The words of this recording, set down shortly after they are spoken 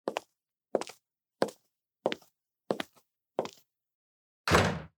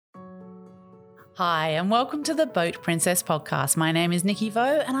Hi, and welcome to the Boat Princess podcast. My name is Nikki Vo,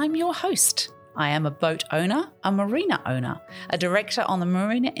 and I'm your host. I am a boat owner, a marina owner, a director on the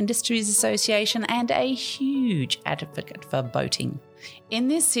Marina Industries Association, and a huge advocate for boating. In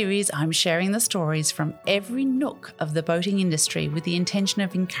this series, I'm sharing the stories from every nook of the boating industry with the intention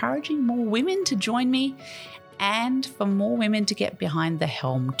of encouraging more women to join me and for more women to get behind the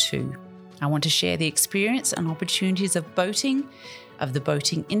helm too. I want to share the experience and opportunities of boating, of the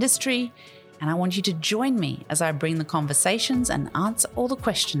boating industry, and I want you to join me as I bring the conversations and answer all the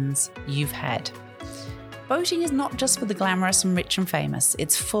questions you've had. Boating is not just for the glamorous and rich and famous.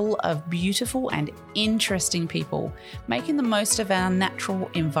 It's full of beautiful and interesting people making the most of our natural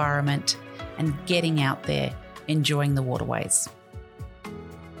environment and getting out there, enjoying the waterways.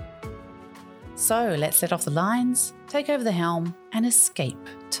 So let's let off the lines, take over the helm, and escape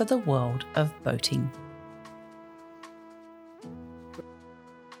to the world of boating.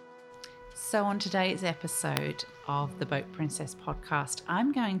 So on today's episode of the Boat Princess podcast,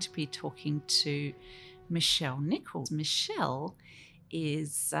 I'm going to be talking to Michelle Nichols. Michelle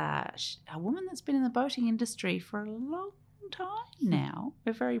is a woman that's been in the boating industry for a long time now.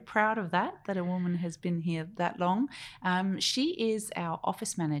 We're very proud of that a woman has been here that long. She is our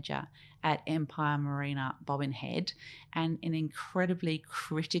office manager at Empire Marina Bobbin Head and an incredibly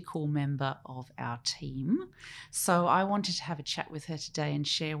critical member of our team. So I wanted to have a chat with her today and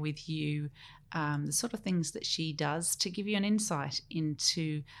share with you the sort of things that she does to give you an insight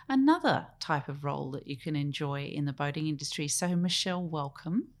into another type of role that you can enjoy in the boating industry. So Michelle,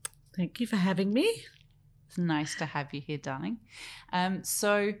 welcome. Thank you for having me. It's nice to have you here, darling.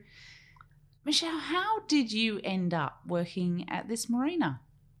 So Michelle, how did you end up working at this marina?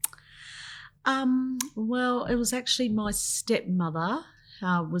 Well, it was actually my stepmother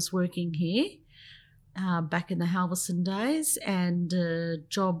was working here back in the Halverson days, and a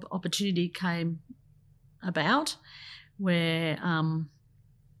job opportunity came about where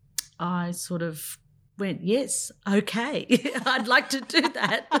I sort of went, yes, okay, I'd like to do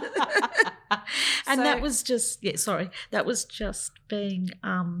that. And so, that was just being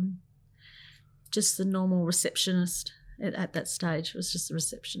just the normal receptionist at that stage. It was just the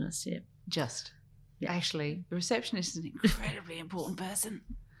receptionist, yeah. Actually, the receptionist is an incredibly important person.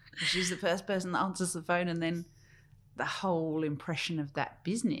 She's the first person that answers the phone, and then the whole impression of that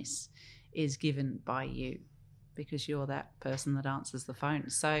business is given by you because you're that person that answers the phone.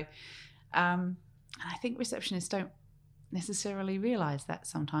 So and I think receptionists don't necessarily realise that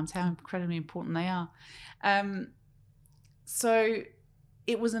sometimes, how incredibly important they are. So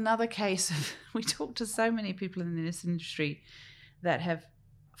it was another case of, we talked to so many people in this industry that have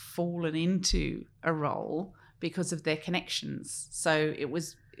fallen into a role because of their connections. So it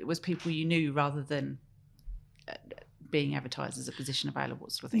was people you knew rather than being advertised as a position available,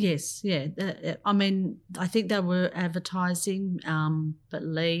 sort of thing. Yes, yeah. I mean, I think they were advertising, but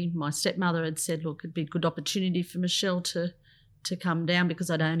Lee, my stepmother, had said, look, it'd be a good opportunity for Michelle to come down because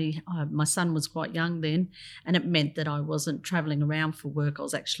my son was quite young then, and it meant that I wasn't travelling around for work. I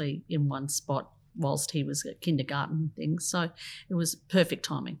was actually in one spot whilst he was at kindergarten and things. So it was perfect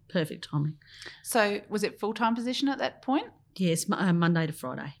timing. So was it full-time position at that point? Yes, Monday to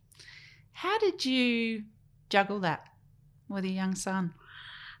Friday. How did you juggle that with a young son?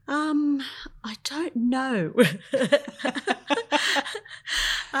 I don't know.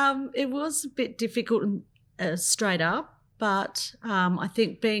 It was a bit difficult straight up, but I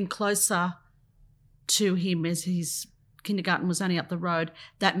think being closer to him as his kindergarten was only up the road,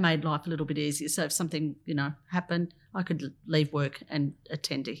 that made life a little bit easier. So if something, happened, I could leave work and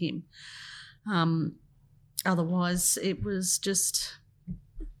attend to him. Otherwise, it was just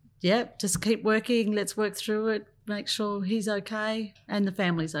keep working. Let's work through it. Make sure he's okay and the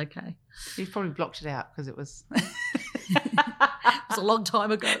family's okay. You've probably blocked it out because it was... It was a long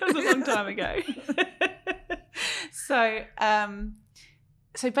time ago. So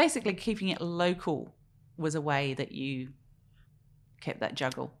basically keeping it local was a way that you kept that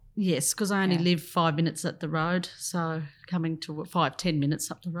juggle. Yes, because I only live 5 minutes up the road, so coming to 5-10 minutes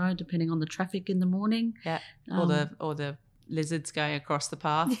up the road, depending on the traffic in the morning. Yeah, or the lizards going across the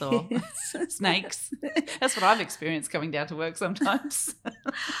path, or snakes. That's what I've experienced coming down to work sometimes.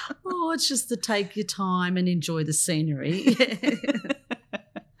 It's just to take your time and enjoy the scenery.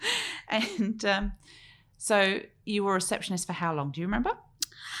 And so you were a receptionist for how long? Do you remember?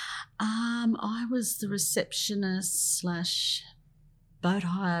 I was the receptionist / boat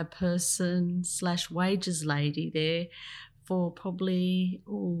hire person / wages lady there for probably,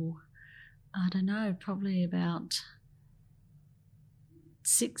 probably about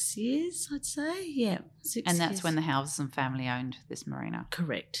 6 years, I'd say. Yeah, 6 And that's years. when the Halverson family owned this marina.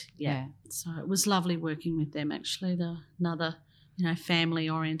 Correct, yeah. So it was lovely working with them, actually. Another,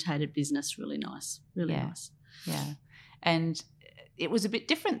 family-orientated business, really nice, really nice. Yeah. And it was a bit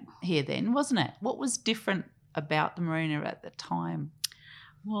different here then, wasn't it? What was different about the marina at the time?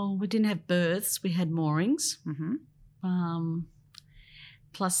 Well, we didn't have berths, we had moorings. Mm-hmm.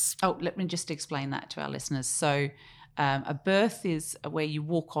 Plus... Oh, let me just explain that to our listeners. So a berth is where you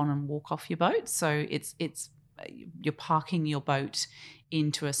walk on and walk off your boat. So it's you're parking your boat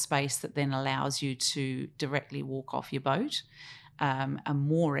into a space that then allows you to directly walk off your boat. A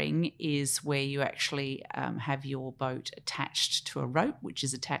mooring is where you actually have your boat attached to a rope, which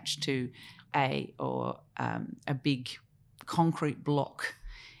is attached to a big concrete block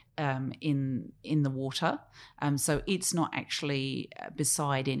in the water. So it's not actually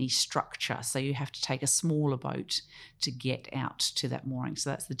beside any structure. So you have to take a smaller boat to get out to that mooring.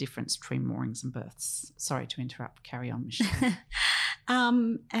 So that's the difference between moorings and berths. Sorry to interrupt. Carry on, Michelle.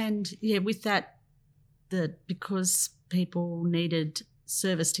 With that, because people needed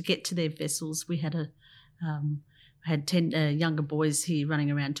service to get to their vessels, we had had 10 younger boys here running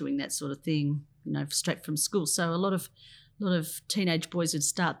around doing that sort of thing, straight from school. So a lot of teenage boys would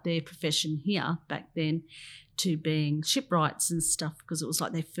start their profession here back then to being shipwrights and stuff, because it was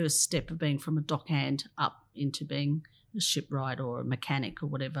like their first step of being from a dockhand up into being a shipwright or a mechanic or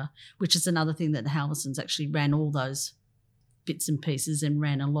whatever, which is another thing that the Halversons actually ran all those bits and pieces and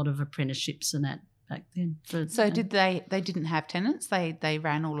ran a lot of apprenticeships and that back then. Did they didn't have tenants? They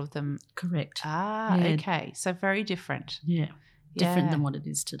ran all of them? Correct. Okay. So very different. Yeah. Different than what it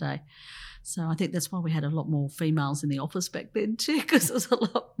is today. So I think that's why we had a lot more females in the office back then too, because there was a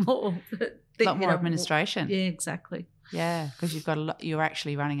lot more. Administration. Yeah, exactly. Yeah, because you're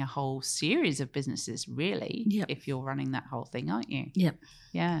actually running a whole series of businesses, really. Yep. If you're running that whole thing, aren't you? Yep.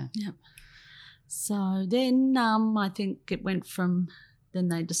 Yeah. Yep. So then I think it went from. Then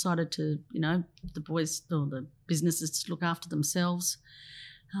they decided to, the boys or the businesses to look after themselves,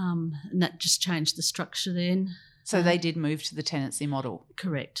 and that just changed the structure then. So they did move to the tenancy model.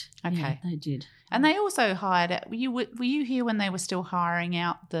 Correct. Okay, yeah, they did. And they also hired. Were you here when they were still hiring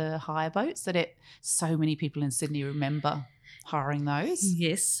out the hire boats? So many people in Sydney remember hiring those.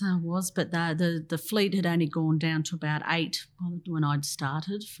 Yes, I was, but the fleet had only gone down to about 8 when I'd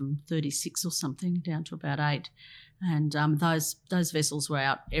started, from 36 or something down to about 8. And those vessels were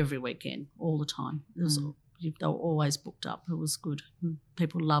out every weekend, all the time. They were always booked up. It was good.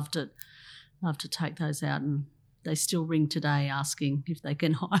 People loved it, loved to take those out, and they still ring today asking if they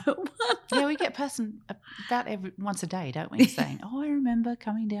can hire one. Yeah, we get a person about once a day, don't we, saying, I remember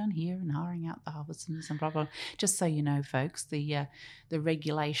coming down here and hiring out the Halversons and blah, blah. Just so you know, folks, the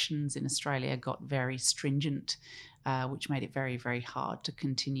regulations in Australia got very stringent, which made it very, very hard to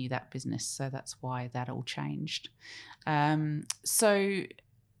continue that business. So that's why that all changed. So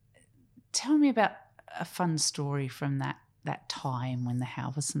tell me about a fun story from that time when the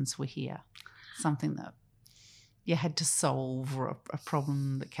Halversons were here, something that you had to solve, or a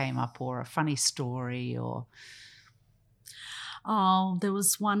problem that came up, or a funny story, or... Oh, there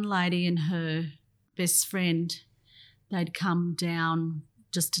was one lady and her best friend. They'd come down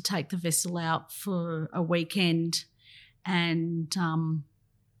just to take the vessel out for a weekend, and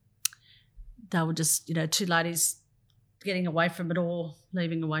they were just, two ladies getting away from it all,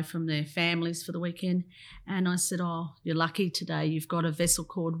 leaving away from their families for the weekend. And I said, you're lucky today. You've got a vessel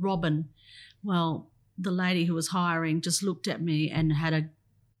called Robin. Well, the lady who was hiring just looked at me and had a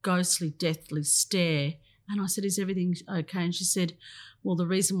ghostly, deathly stare. And I said, is everything okay? And she said, well, the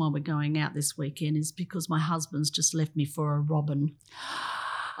reason why we're going out this weekend is because my husband's just left me for a robin.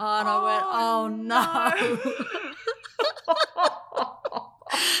 And I went, no.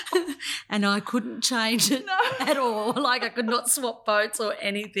 And I couldn't change it at all. Like, I could not swap boats or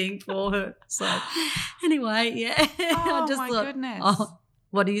anything for her. So anyway, yeah. I just thought, goodness.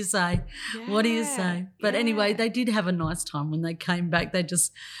 What do you say? Yeah, what do you say? But anyway, they did have a nice time when they came back.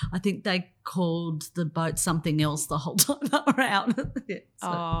 I think they called the boat something else the whole time they were out.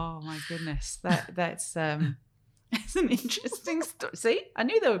 Oh my goodness, that's it's an interesting story. See, I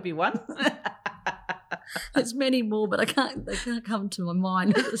knew there would be one. There's many more, but they can't come to my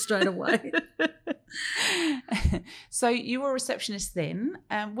mind straight away. So you were a receptionist then.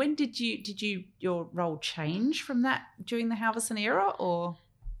 When did your role change from that during the Halverson era, or?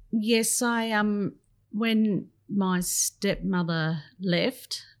 Yes, when my stepmother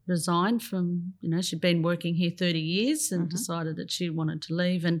resigned from, she'd been working here 30 years and decided that she wanted to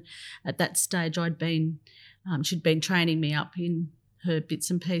leave. And at that stage she'd been training me up in her bits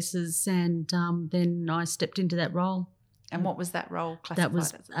and pieces, and then I stepped into that role. And what was that role classified That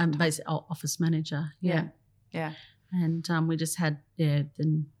was as? At the time? basic office manager. Yeah. Yeah. And we just had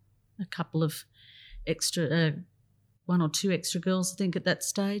then a couple of extra, one or two extra girls I think at that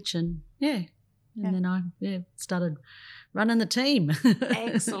stage, and then I started running the team.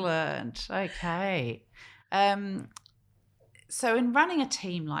 Excellent. Okay. So in running a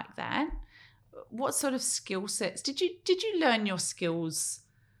team like that, what sort of skill sets did you learn your skills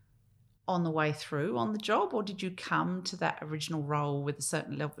on the way through on the job, or did you come to that original role with a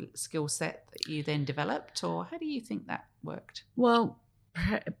certain level of skill set that you then developed, or how do you think that worked? Well,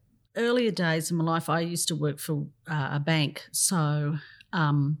 earlier days in my life, I used to work for a bank, so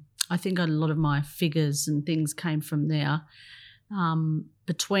I think a lot of my figures and things came from there.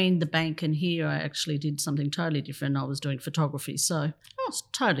 Between the bank and here, I actually did something totally different. I was doing photography, so it's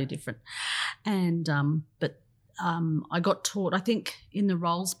totally different. And I got taught, I think, in the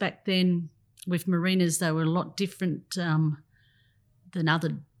roles back then with marinas, they were a lot different than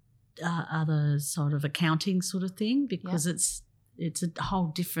other sort of accounting sort of thing, because it's a whole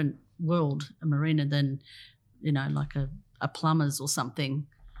different world, a marina, than, like a plumber's or something.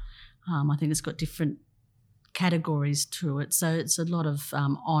 I think it's got different categories to it, so it's a lot of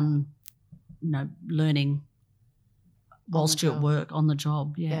learning whilst you're at work, on the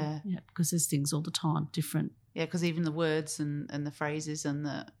job. Because there's things all the time different. Because even the words and the phrases and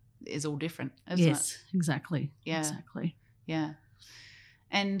is all different, isn't it? Yes, exactly. Exactly. Yeah.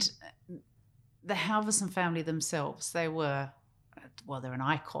 And the Halverson family themselves, they're an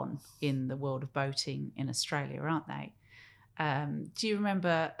icon in the world of boating in Australia, aren't they? Do you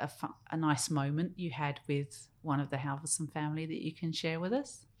remember a nice moment you had with one of the Halverson family that you can share with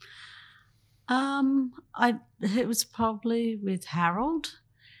us? It was probably with Harold.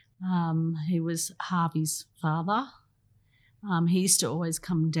 He was Harvey's father. He used to always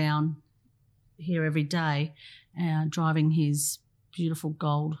come down here every day, driving his beautiful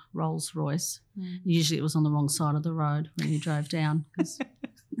gold Rolls Royce. Usually it was on the wrong side of the road when he drove down.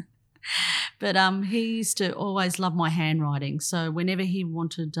 But he used to always love my handwriting. So whenever he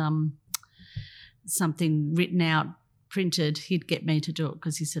wanted something written out, printed, he'd get me to do it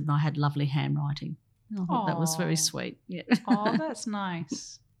because he said I had lovely handwriting. I thought that was very sweet. Yeah. Oh, that's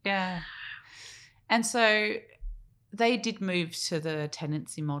nice. Yeah. And so they did move to the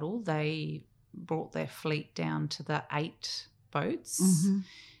tenancy model. They brought their fleet down to the 8 boats. Mm-hmm.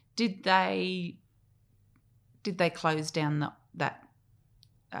 Did they close down that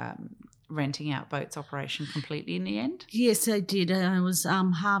renting out boats operation completely in the end? Yes, they did. It was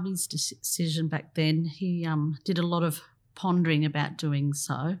Harvey's decision back then. He did a lot of pondering about doing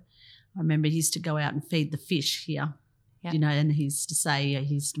so. I remember he used to go out and feed the fish here. Yep. And he used to say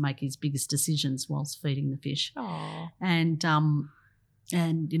he used to make his biggest decisions whilst feeding the fish. Oh. And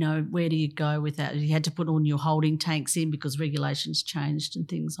where do you go with that? You had to put all your holding tanks in because regulations changed and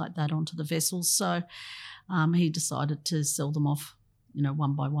things like that onto the vessels. So he decided to sell them off,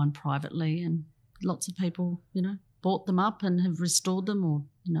 one by one privately, and lots of people, bought them up and have restored them, or,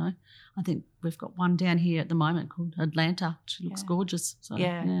 I think we've got one down here at the moment called Atlanta. She looks gorgeous. So,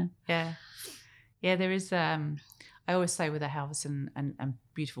 yeah, there is... I always say with a Halverson and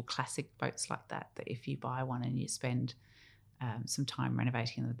beautiful classic boats like that if you buy one and you spend some time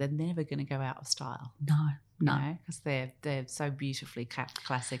renovating them, they're never going to go out of style. No, because they're so beautifully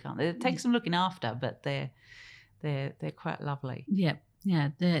classic, aren't they? It takes some looking after, but they're quite lovely. Yeah,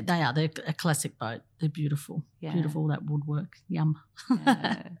 they are. They're a classic boat. They're beautiful. Yeah. Beautiful, that woodwork. Yum.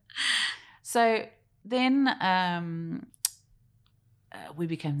 Yeah. So then we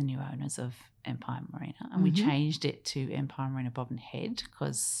became the new owners of Empire Marina, and we changed it to Empire Marina Bobbin Head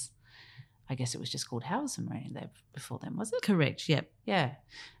because I guess it was just called Halverson Marina there before then, was it? Correct, yep. Yeah.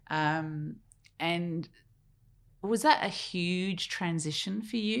 And was that a huge transition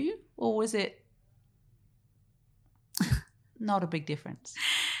for you, or was it not a big difference?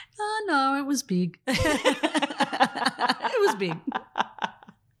 Oh, no, it was big. It was big.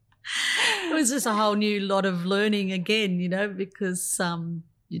 It was just a whole new lot of learning again, because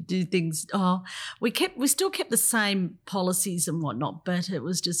you do things. We still kept the same policies and whatnot, but it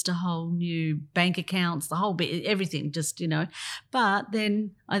was just a whole new bank accounts, the whole bit, everything. Just But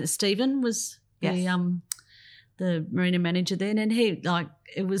then Stephen was the marina manager then, and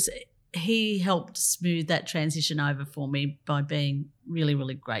he helped smooth that transition over for me by being really,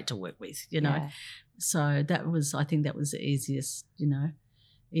 really great to work with. So I think that was the easiest.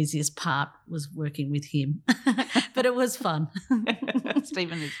 Easiest part was working with him, but it was fun.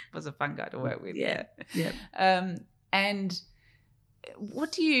 Stephen was a fun guy to work with. Yeah. And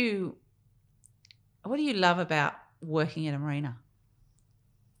what do you love about working at a marina?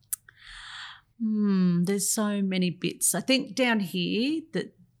 There's so many bits. I think down here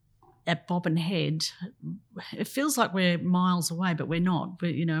that at Bobbin Head, it feels like we're miles away, but we're not.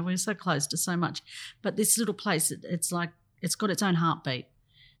 We're so close to so much. But this little place, it's like it's got its own heartbeat,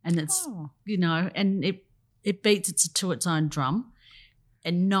 and it's and it beats it to its own drum,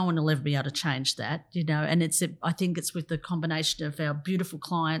 and no one will ever be able to change that. And I think it's with the combination of our beautiful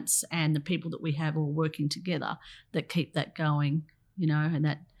clients and the people that we have all working together that keep that going.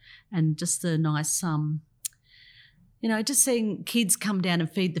 And just the nice just seeing kids come down and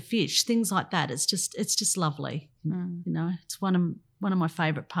feed the fish, things like that. It's just lovely. It's one of my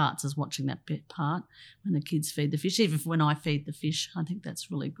favourite parts is watching that part when the kids feed the fish. Even when I feed the fish, I think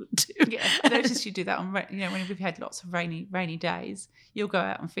that's really good too. Yeah, I noticed you do that on when we've had lots of rainy days. You'll go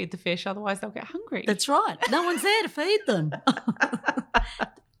out and feed the fish, otherwise they'll get hungry. That's right. No one's there to feed them.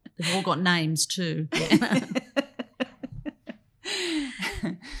 They've all got names too.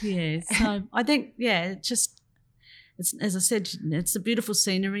 Yeah. So I think it's, as I said, it's a beautiful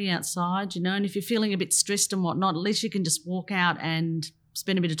scenery outside, and if you're feeling a bit stressed and whatnot, at least you can just walk out and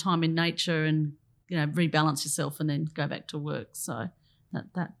spend a bit of time in nature and, rebalance yourself and then go back to work. So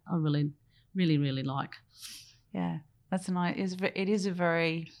that I really, really, really like. Yeah, that's a nice. It is a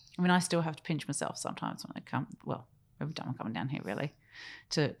very. I mean, I still have to pinch myself sometimes when I come. Well, every time I'm coming down here, really,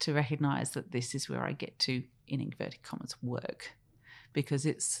 to recognise that this is where I get to, in inverted commas, work, because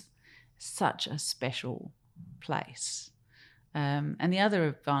it's such a special place. And the other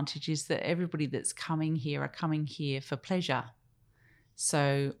advantage is that everybody that's coming here are coming here for pleasure.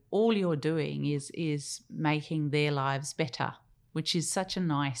 So all you're doing is making their lives better, which is such a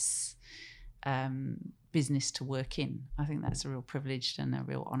nice business to work in. I think that's a real privilege and a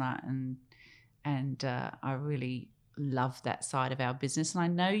real honour, and I really love that side of our business. And I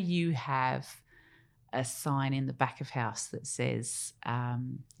know you have a sign in the back of house that says,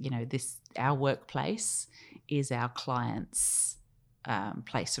 our workplace is our clients'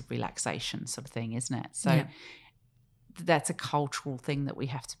 place of relaxation, sort of thing, isn't it? So that's a cultural thing that we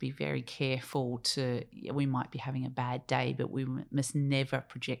have to be very careful to. We might be having a bad day, but we must never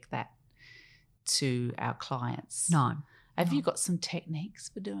project that to our clients. No. Have you got some techniques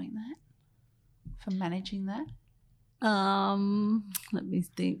for doing that, for managing that? Let me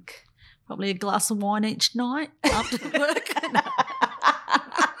think. Probably a glass of wine each night after work.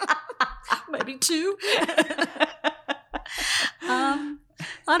 Maybe two.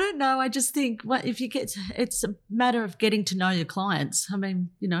 I don't know. I just think it's a matter of getting to know your clients. I mean,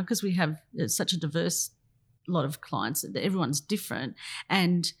 because we have such a diverse lot of clients, everyone's different.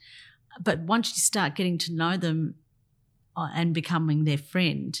 But once you start getting to know them and becoming their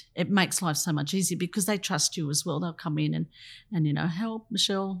friend, it makes life so much easier because they trust you as well. They'll come in and help,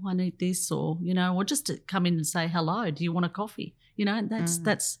 Michelle, I need this, or just to come in and say hello. Do you want a coffee?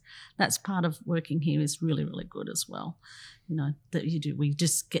 That's part of working here is really, really good as well. That you do. We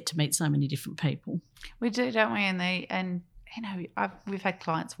just get to meet so many different people. We do, don't we? We've had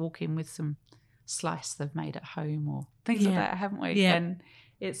clients walk in with some slice they've made at home or things like that, haven't we? Yeah. And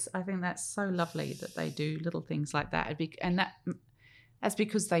I think that's so lovely that they do little things like that, and that's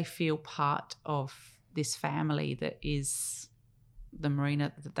because they feel part of this family that is the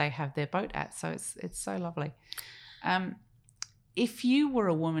marina that they have their boat at. So it's so lovely. If you were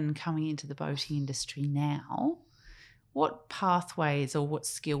a woman coming into the boating industry now, what pathways or what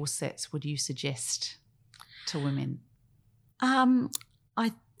skill sets would you suggest to women?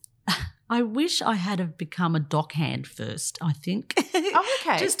 I wish I had have become a dockhand first, I think. Oh,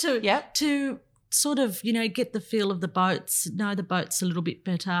 okay. Just to sort of, get the feel of the boats, know the boats a little bit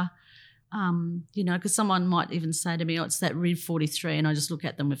better. Because someone might even say to me, it's that Riv 43, and I just look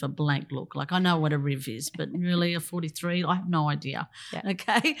at them with a blank look. Like, I know what a Riv is, but really a 43, I have no idea. Yeah.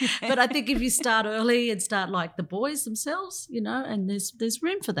 Okay? But I think if you start early and start like the boys themselves, and there's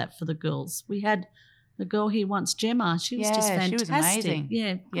room for that for the girls. We had a girl here once, Gemma. She was just fantastic. She was amazing.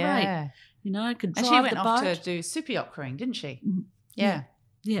 Yeah, great. Yeah. Could drive and she went the off boat. to do super yacht crewing, didn't she? Yeah.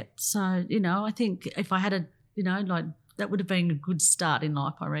 Yeah. So, I think if I had that would have been a good start in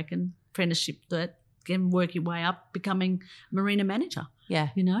life, I reckon. Apprenticeship that can work your way up, becoming marina manager. Yeah.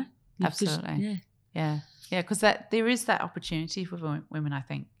 Absolutely. Yeah. Because there is that opportunity for women, I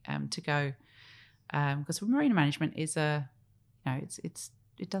think, to go, because marina management is it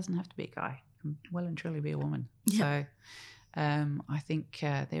doesn't have to be a guy. It can well and truly be a woman. Yeah. So I think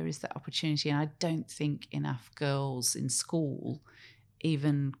there is that opportunity, and I don't think enough girls in school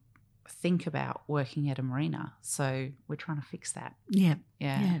even think about working at a marina. So we're trying to fix that. Yeah.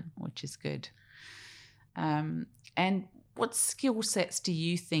 Which is good. And what skill sets do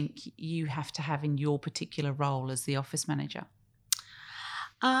you think you have to have in your particular role as the office manager?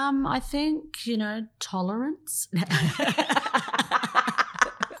 I think, tolerance.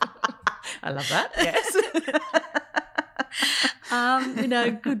 I love that. Yes.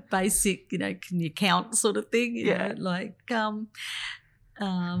 Good basic, can you count sort of thing. Yeah.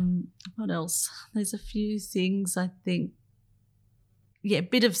 What else? There's a few things I think. Yeah, a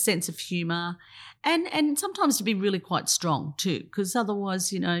bit of sense of humour, and sometimes to be really quite strong too, because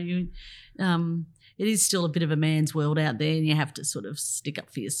otherwise, it is still a bit of a man's world out there, and you have to sort of stick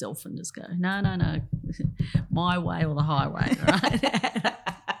up for yourself and just go, no, my way or the highway, right?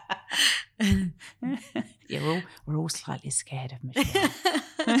 Yeah, we're all slightly scared of Michelle.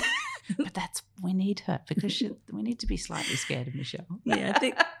 But we need her because we need to be slightly scared of Michelle. Yeah, I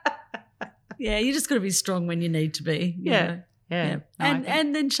think. Yeah, you just got to be strong when you need to be. You know? Yeah. No,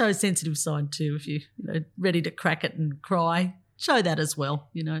 and then show a sensitive side too. If you ready to crack it and cry, show that as well.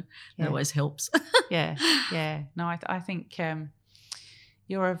 That always helps. Yeah. No, I think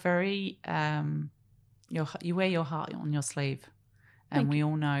you're a very you wear your heart on your sleeve, and we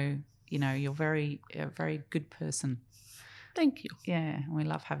all know you're a very good person. Thank you. Yeah, and we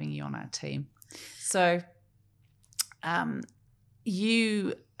love having you on our team. So,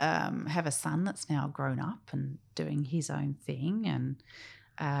 you have a son that's now grown up and doing his own thing, and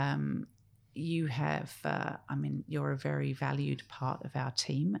you have, you're a very valued part of our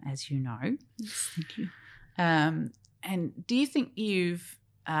team, as you know. Yes, thank you. And do you think you've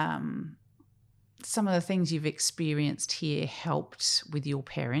some of the things you've experienced here helped with your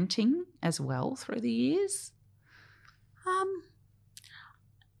parenting as well through the years?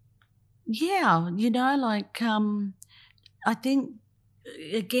 Yeah, I think,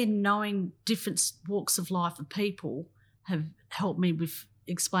 again, knowing different walks of life of people have helped me with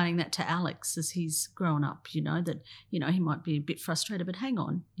explaining that to Alex as he's grown up, that, he might be a bit frustrated, but hang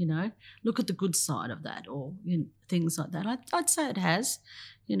on, look at the good side of that, or things like that. I'd say it has,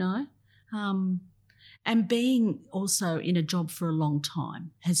 and being also in a job for a long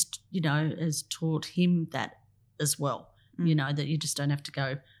time has taught him that as well, that you just don't have to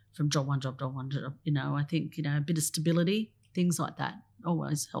go from job one to job. I think, a bit of stability, things like that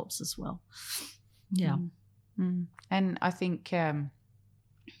always helps as well. Yeah. And I think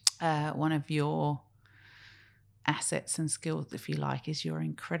one of your assets and skills, if you like, is you're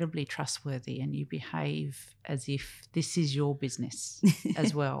incredibly trustworthy and you behave as if this is your business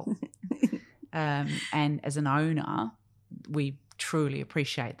as well. And as an owner, we truly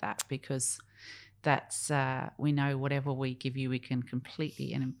appreciate that, because that's we know whatever we give you, we can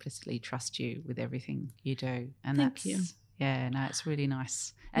completely and implicitly trust you with everything you do. And Thank you. Yeah, no, it's really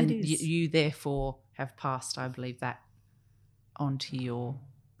nice. And you therefore have passed, I believe, that on to your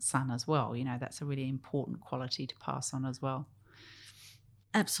son as well. That's a really important quality to pass on as well.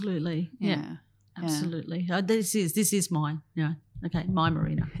 Absolutely. Yeah. Absolutely. This is mine. Yeah. Okay, my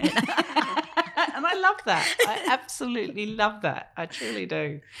Marina. And I love that. I absolutely love that. I truly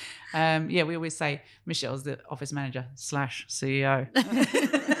do. We always say Michelle's the office manager / CEO.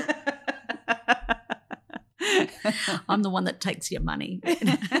 I'm the one that takes your money.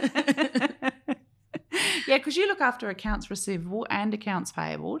 Yeah, because you look after accounts receivable and accounts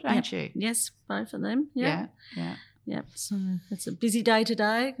payable, don't you? Yes, both of them. Yeah. Yep. So it's a busy day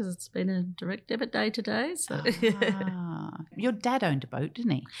today because it's been a direct debit day today. So your dad owned a boat,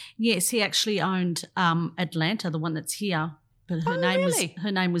 didn't he? Yes, he actually owned Atlanta, the one that's here. But her name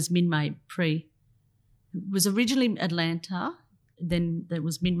was Minmay Pre. It was originally Atlanta, then there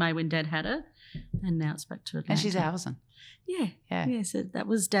was Minmay when Dad had it, and now it's back to Atlanta. And she's Alison. Yeah. So that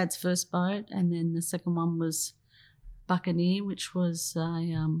was Dad's first boat, and then the second one was Buccaneer, which was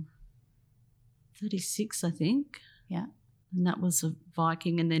a 36, I think. Yeah. And that was a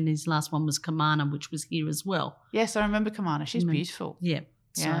Viking, and then his last one was Kamana, which was here as well. Yes, I remember Kamana. She's beautiful. Yeah.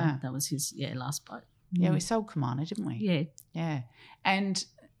 So that was his last boat. Yeah, we sold Kamana, didn't we? Yeah. Yeah. And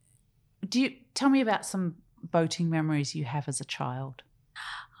do you tell me about some boating memories you have as a child?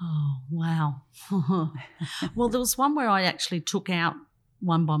 Oh, wow. Well, there was one where I actually took out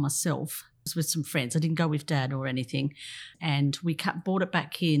one by myself. It was with some friends. I didn't go with Dad or anything. And we brought it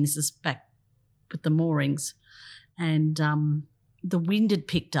back here, and this is back with the moorings. And the wind had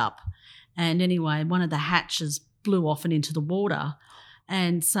picked up. And anyway, one of the hatches blew off and into the water.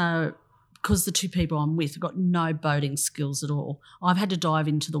 And so because the two people I'm with have got no boating skills at all, I've had to dive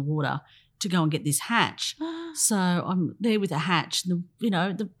into the water to go and get this hatch. So I'm there with a hatch. And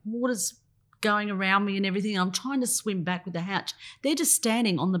the water's going around me and everything. I'm trying to swim back with the hatch. They're just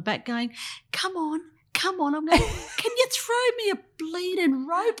standing on the back going, come on. I'm going, can you throw me a bleeding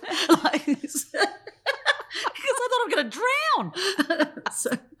rope? Like this? Because I thought I'm going to drown.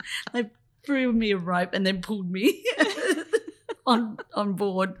 So they threw me a rope and then pulled me on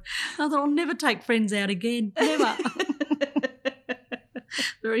board. I thought, I'll never take friends out again, never.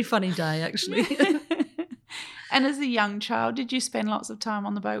 Very funny day, actually. And as a young child, did you spend lots of time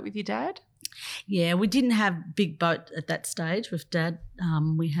on the boat with your dad? Yeah, we didn't have big boat at that stage with Dad.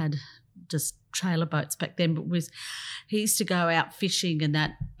 We had just trailer boats back then, but he used to go out fishing and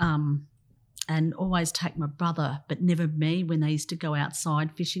that, and always take my brother, but never me when they used to go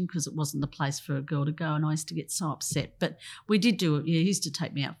outside fishing because it wasn't the place for a girl to go, and I used to get so upset. But we did do it. Yeah, he used to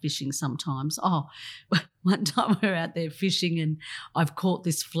take me out fishing sometimes. Oh, one time we were out there fishing and I've caught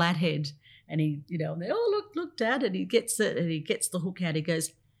this flathead, and he, I'm there, oh, look, Dad, and he gets it, and he gets the hook out. He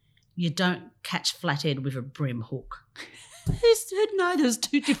goes, you don't catch flathead with a brim hook. Who said no? There's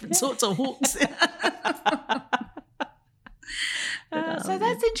two different sorts of hooks. So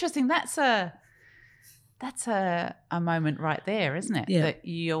that's interesting. That's a moment right there, isn't it? Yeah. That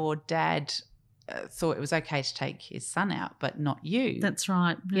your dad thought it was okay to take his son out, but not you. That's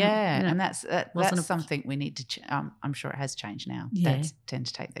right. Yeah. And that's Wasn't something we need to. I'm sure it has changed now. Yeah. Dads tend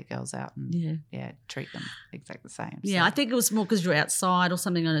to take their girls out and treat them exactly the same. Yeah, So, I think it was more because you're outside or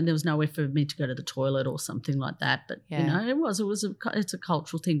something, and there was nowhere for me to go to the toilet or something like that. But it's a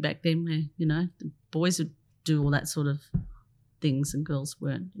cultural thing back then where the boys would do all that sort of things and girls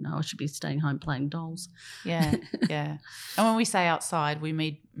weren't. I should be staying home playing dolls. Yeah. And when we say outside, we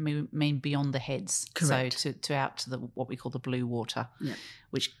mean beyond the heads. Correct. So to out to the what we call the blue water,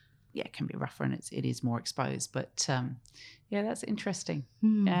 which can be rougher and it is more exposed. But that's interesting.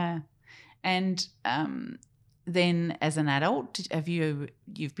 Yeah, and then as an adult,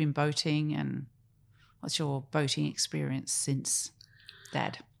 you've been boating, and what's your boating experience since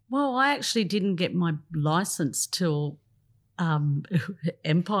Dad? Well, I actually didn't get my license till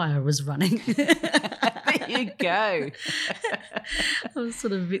Empire was running. There you go. I was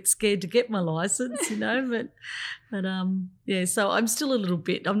sort of a bit scared to get my license, but so I'm still a little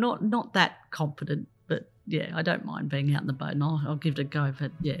bit. I'm not that confident, but I don't mind being out in the boat, and I'll give it a go.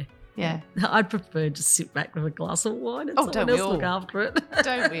 But yeah, I'd prefer to sit back with a glass of wine and don't someone we else all? look after it.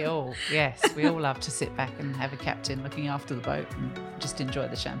 Don't we all? Yes, we all love to sit back and have a captain looking after the boat and just enjoy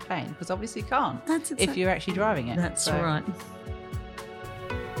the champagne, because obviously you can't if you're actually driving it. That's right.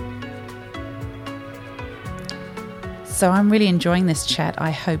 So I'm really enjoying this chat.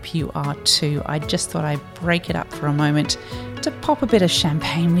 I hope you are too. I just thought I'd break it up for a moment to pop a bit of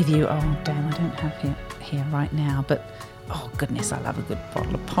champagne with you. Oh, damn, I don't have it here right now. But, oh, goodness, I love a good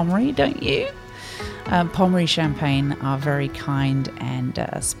bottle of Pommery, don't you? Pommery Champagne are very kind and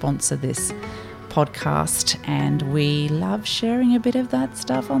sponsor this podcast, and we love sharing a bit of that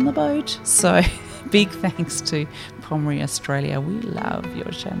stuff on the boat. So big thanks to Pommery Australia. We love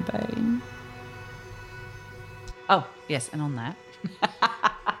your champagne. Oh, yes, and on that.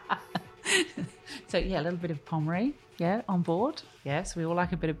 So, a little bit of Pommery, on board. Yes, we all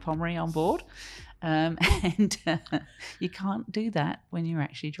like a bit of Pommery on board. And you can't do that when you're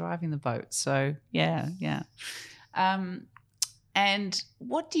actually driving the boat. So, yeah. And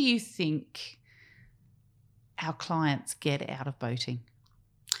what do you think our clients get out of boating?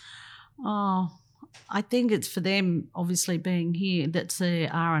 Oh, I think it's for them, obviously, being here. That's their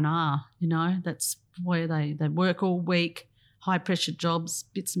R&R, that's where they work all week, high-pressure jobs,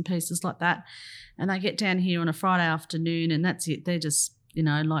 bits and pieces like that. And they get down here on a Friday afternoon and that's it. They're just,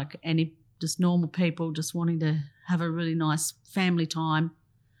 like any just normal people just wanting to have a really nice family time,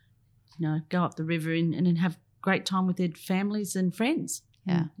 go up the river and then have great time with their families and friends.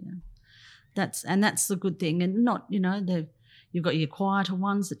 Yeah. That's the good thing. And not, you've got your quieter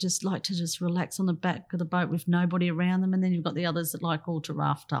ones that just like to just relax on the back of the boat with nobody around them, and then you've got the others that like all to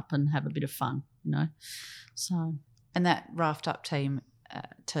raft up and have a bit of fun, So, and that raft up term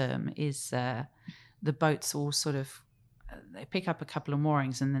is the boats all sort of they pick up a couple of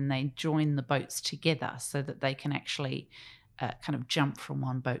moorings and then they join the boats together so that they can actually kind of jump from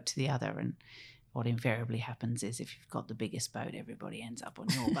one boat to the other. And what invariably happens is if you've got the biggest boat, everybody ends up on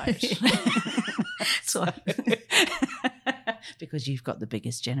your boat. So, because you've got the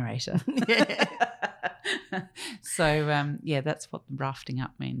biggest generator. So, that's what rafting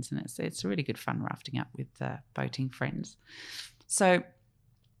up means. And it's really good fun rafting up with boating friends. So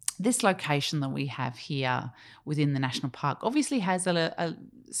this location that we have here within the national park obviously has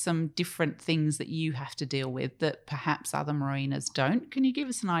some different things that you have to deal with that perhaps other marinas don't. Can you give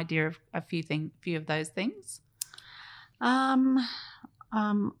us an idea of a few of those things? I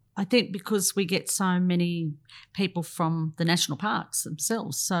think because we get so many people from the national parks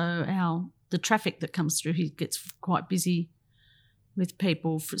themselves, so the traffic that comes through here gets quite busy with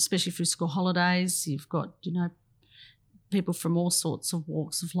people, especially through school holidays. You've got, people from all sorts of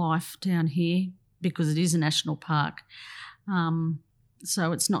walks of life down here because it is a national park.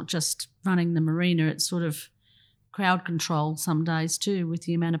 So it's not just running the marina, it's sort of crowd control some days too with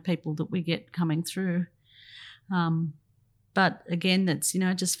the amount of people that we get coming through. But again, that's,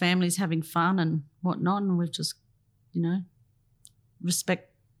 just families having fun and whatnot, and we've just,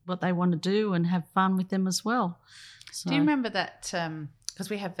 respect what they want to do and have fun with them as well. So, do you remember that, because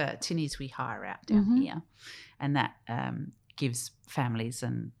we have tinnies we hire out down here, and that gives families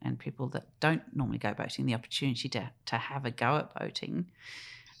and people that don't normally go boating the opportunity to have a go at boating.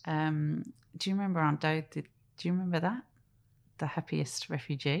 Do you remember Ando? Do you remember that? The happiest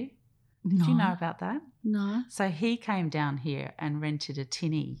refugee? no. Did you know about that? No. So he came down here and rented a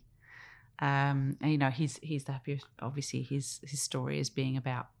tinny. And, he's the happiest. Obviously, his story is being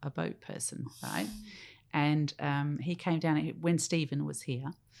about a boat person, right? And he came down when Stephen was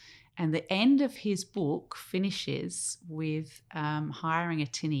here. And the end of his book finishes with hiring a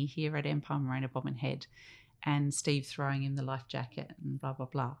tinny here at Empire Marina Bobbin Head, and Steve throwing him the life jacket and blah, blah,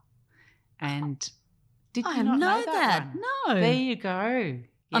 blah. And did you not know that one? No. There you go.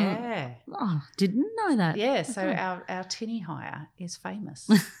 Yeah. Didn't know that. Yeah, so our tinny hire is famous,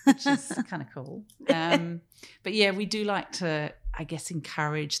 which is kind of cool. But yeah, we do like to, I guess,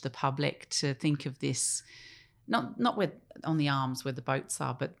 encourage the public to think of this, not with on the arms where the boats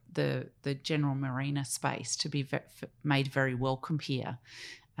are, but the general marina space to be made very welcome here,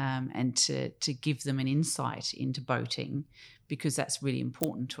 and to give them an insight into boating, because that's really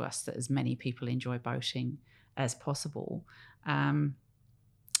important to us, that as many people enjoy boating as possible.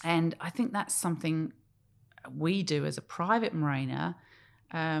 And I think that's something we do as a private marina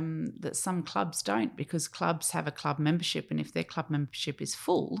that some clubs don't, because clubs have a club membership, and if their club membership is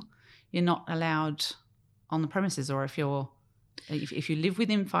full, you're not allowed on the premises. Or if you live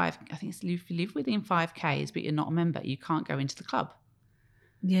within if you live within 5 Ks but you're not a member, you can't go into the club.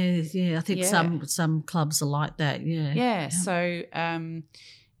 Yeah. I think some clubs are like that. Yeah. Yeah. So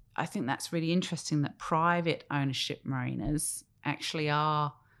I think that's really interesting that private ownership marinas actually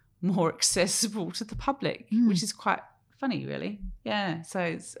are more accessible to the public, which is quite funny, really. Yeah. So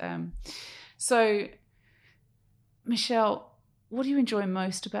it's so Michelle, what do you enjoy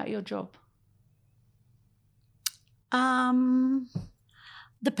most about your job?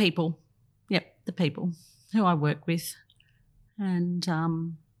 The people. Yep, the people who I work with. And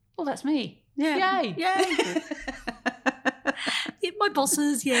well, that's me. Yeah. Yay. Yeah, my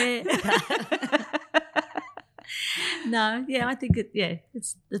bosses, yeah. No, yeah, I think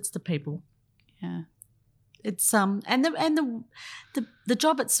it's the people. Yeah. It's and the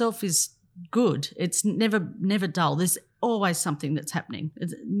job itself is good. It's never dull. There's always something that's happening.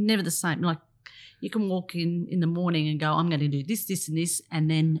 It's never the same. Like, you can walk in the morning and go, I'm going to do this, this and this, and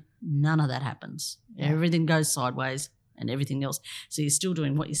then none of that happens. Yeah. Everything goes sideways and everything else. So you're still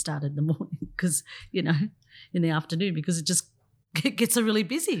doing what you started in the morning, because, in the afternoon, because it just gets really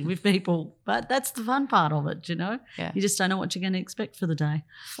busy with people. But that's the fun part of it, Yeah. You just don't know what you're going to expect for the day.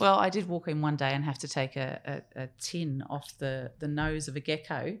 Well, I did walk in one day and have to take a tin off the nose of a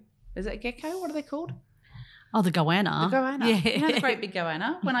gecko. Is it a gecko? What are they called? Oh, the goanna. The goanna. Yeah. The great big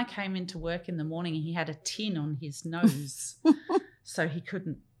goanna. When I came into work in the morning, he had a tin on his nose, so he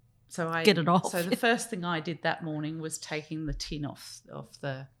couldn't. So I get it off. So the first thing I did that morning was taking the tin off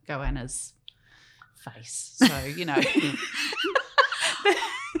the goanna's face. So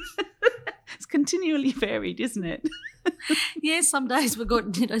it's continually varied, isn't it? Yeah. Some days we've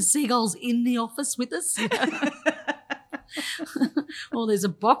got seagulls in the office with us. Or there's a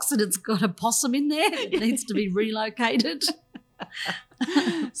box and it's got a possum in there. It needs to be relocated.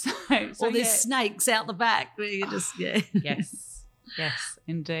 So or there's snakes out the back where you just, Yes,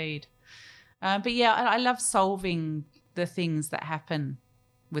 indeed. But yeah, I love solving the things that happen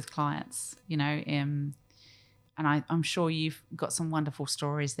with clients, and I'm sure you've got some wonderful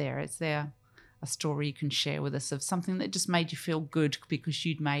stories there. Is there a story you can share with us of something that just made you feel good because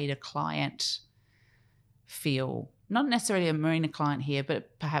you'd made a client feel, not necessarily a marina client here,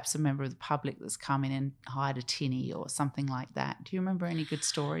 but perhaps a member of the public that's come in and hired a tinny or something like that? Do you remember any good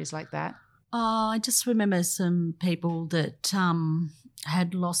stories like that? I just remember some people that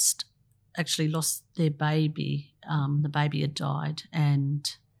had lost their baby. The baby had died, and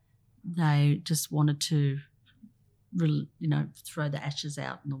they just wanted to, throw the ashes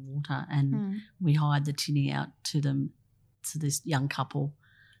out in the water, and we hired the tinny out to them, to this young couple,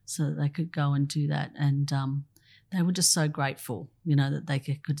 so that they could go and do that. And they were just so grateful, that they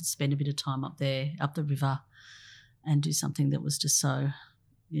could spend a bit of time up there, up the river, and do something that was just so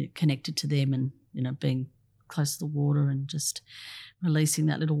connected to them, and, being close to the water and just releasing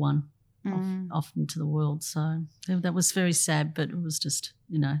that little one off into the world. So that was very sad, but it was just,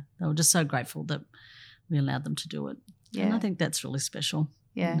 they were just so grateful that we allowed them to do it. Yeah. And I think that's really special.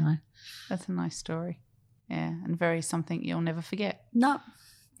 Yeah. You know? That's a nice story. Yeah. And very something you'll never forget. No.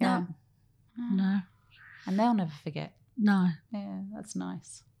 Yeah. No. And they'll never forget. No. Yeah, that's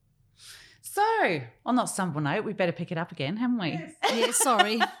nice. So, on that stumble note, we better pick it up again, haven't we? Yes. Yeah,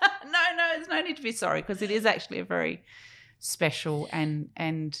 sorry. No, there's no need to be sorry, because it is actually a very special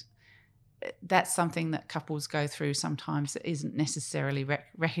and that's something that couples go through sometimes that isn't necessarily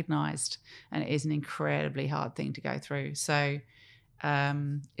recognised, and it is an incredibly hard thing to go through. So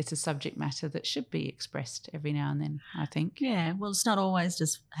it's a subject matter that should be expressed every now and then, I think. Yeah, well, it's not always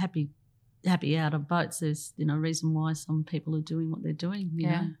just happy out of boats. There's, a reason why some people are doing what they're doing, you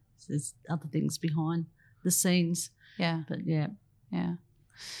know. There's other things behind the scenes. Yeah. But, yeah. Yeah.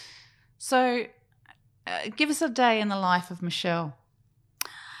 So give us a day in the life of Michelle.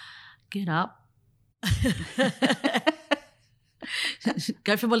 Get up.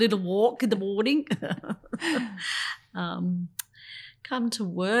 Go for my little walk in the morning. Come to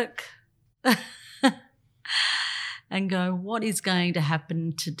work and go, what is going to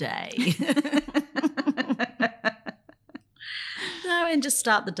happen today? No, and just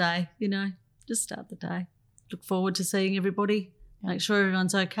start the day, just start the day. Look forward to seeing everybody. Make sure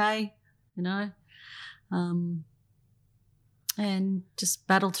everyone's okay, and just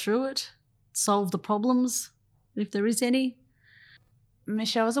battle through it, solve the problems if there is any.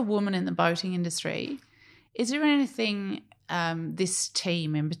 Michelle, as a woman in the boating industry, is there anything this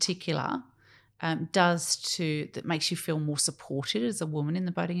team in particular does that makes you feel more supported as a woman in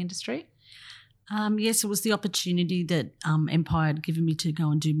the boating industry? Yes, it was the opportunity that Empire had given me to go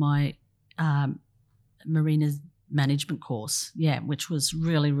and do my marina management course, which was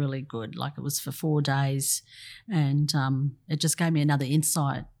really, really good. Like, it was for 4 days, and it just gave me another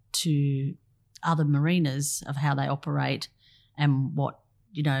insight to other marinas of how they operate and what,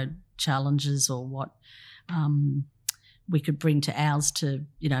 challenges or what we could bring to ours to,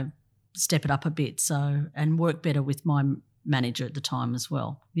 step it up a bit. So, and work better with my manager at the time as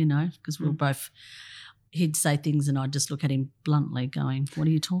well, because we were both, he'd say things and I'd just look at him bluntly going, what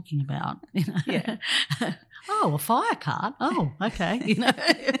are you talking about? Yeah. Oh, a fire cart. Oh, okay.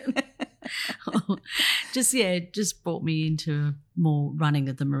 Just brought me into more running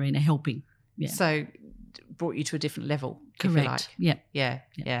of the marina, helping. Yeah. So brought you to a different level. Correct. If you like.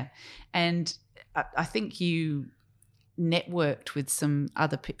 Yeah. And I think you networked with some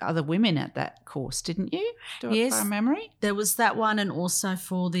other women at that course, didn't you? Yes. By memory? There was that one, and also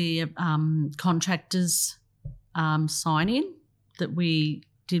for the contractors sign-in that we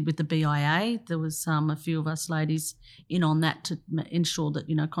did with the BIA. There was a few of us ladies in on that to ensure that,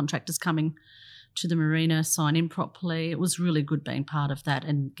 contractors coming to the marina sign in properly. It was really good being part of that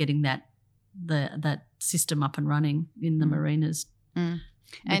and getting that system up and running in the marinas. Mm.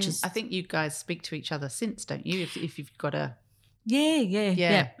 And I think you guys speak to each other since, don't you? If you've got a...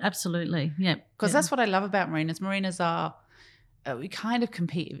 Yeah, absolutely. Yeah. Because that's what I love about marinas. Marinas are... we kind of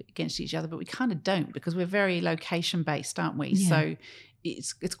compete against each other, but we kind of don't, because we're very location-based, aren't we? Yeah. So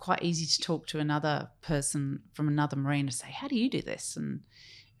it's quite easy to talk to another person from another marina, say, how do you do this?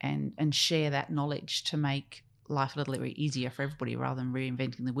 And share that knowledge to make life a little bit easier for everybody rather than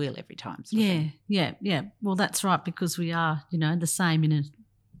reinventing the wheel every time. Yeah. Well, that's right, because we are, the same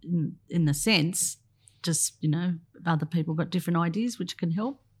in the sense, just, other people got different ideas which can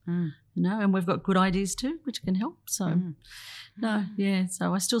help, and we've got good ideas too which can help. So,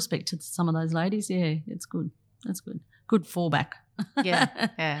 so I still speak to some of those ladies. Yeah, it's good. That's good. Good fallback. Yeah.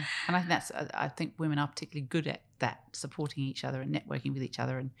 And I think women are particularly good at that, supporting each other and networking with each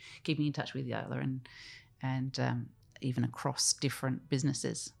other and keeping in touch with each other and even across different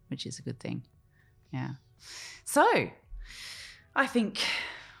businesses, which is a good thing. Yeah. So I think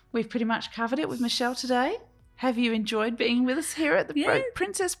we've pretty much covered it with Michelle today. Have you enjoyed being with us here at the Boat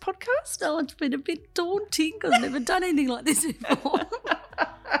Princess podcast? Oh, it's been a bit daunting because I've never done anything like this before.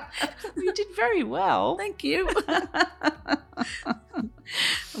 You did very well. Thank you.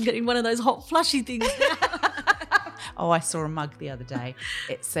 I'm getting one of those hot flushy things now. Oh, I saw a mug the other day.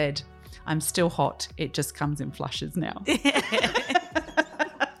 It said, I'm still hot. It just comes in flushes now.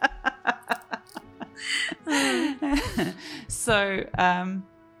 So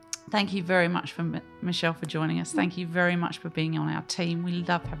thank you very much for Michelle for joining us. Thank you very much for being on our team. We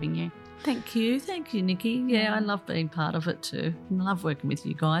love having you. Thank you, Nikki. Yeah, I love being part of it too. I love working with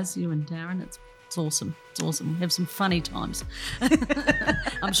you guys, you and Darren. It's awesome. It's awesome. We have some funny times.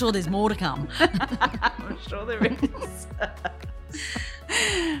 I'm sure there's more to come. I'm sure there is.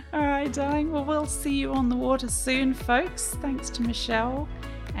 All right, darling. Well, we'll see you on the water soon, folks. Thanks to Michelle,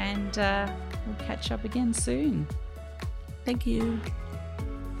 and we'll catch up again soon. Thank you.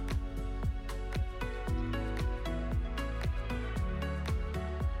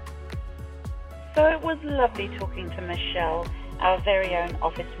 So it was lovely talking to Michelle, our very own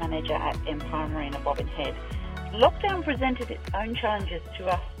office manager at Empire Marina Bobbin Head. Lockdown presented its own challenges to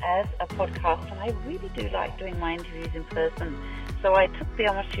us as a podcast, and I really do like doing my interviews in person. So I took the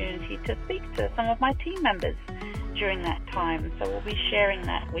opportunity to speak to some of my team members during that time. So we'll be sharing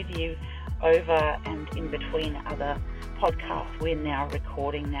that with you over and in between other podcasts we're now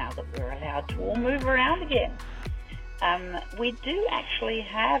recording now that we're allowed to all move around again. We do actually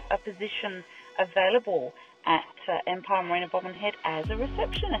have a position available at Empire Marina Bobbin Head as a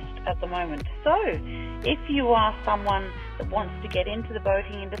receptionist at the moment. So if you are someone that wants to get into the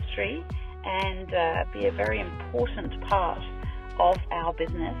boating industry and be a very important part of our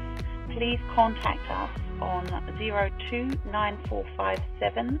business, please contact us on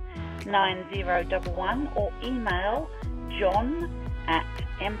 0294579011 or email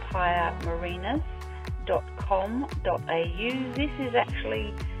john@empiremarinas.com.au. This is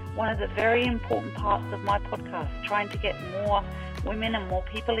actually one of the very important parts of my podcast, trying to get more women and more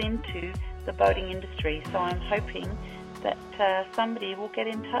people into the boating industry. So I'm hoping that somebody will get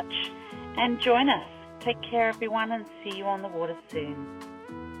in touch and join us. Take care, everyone, and see you on the water soon.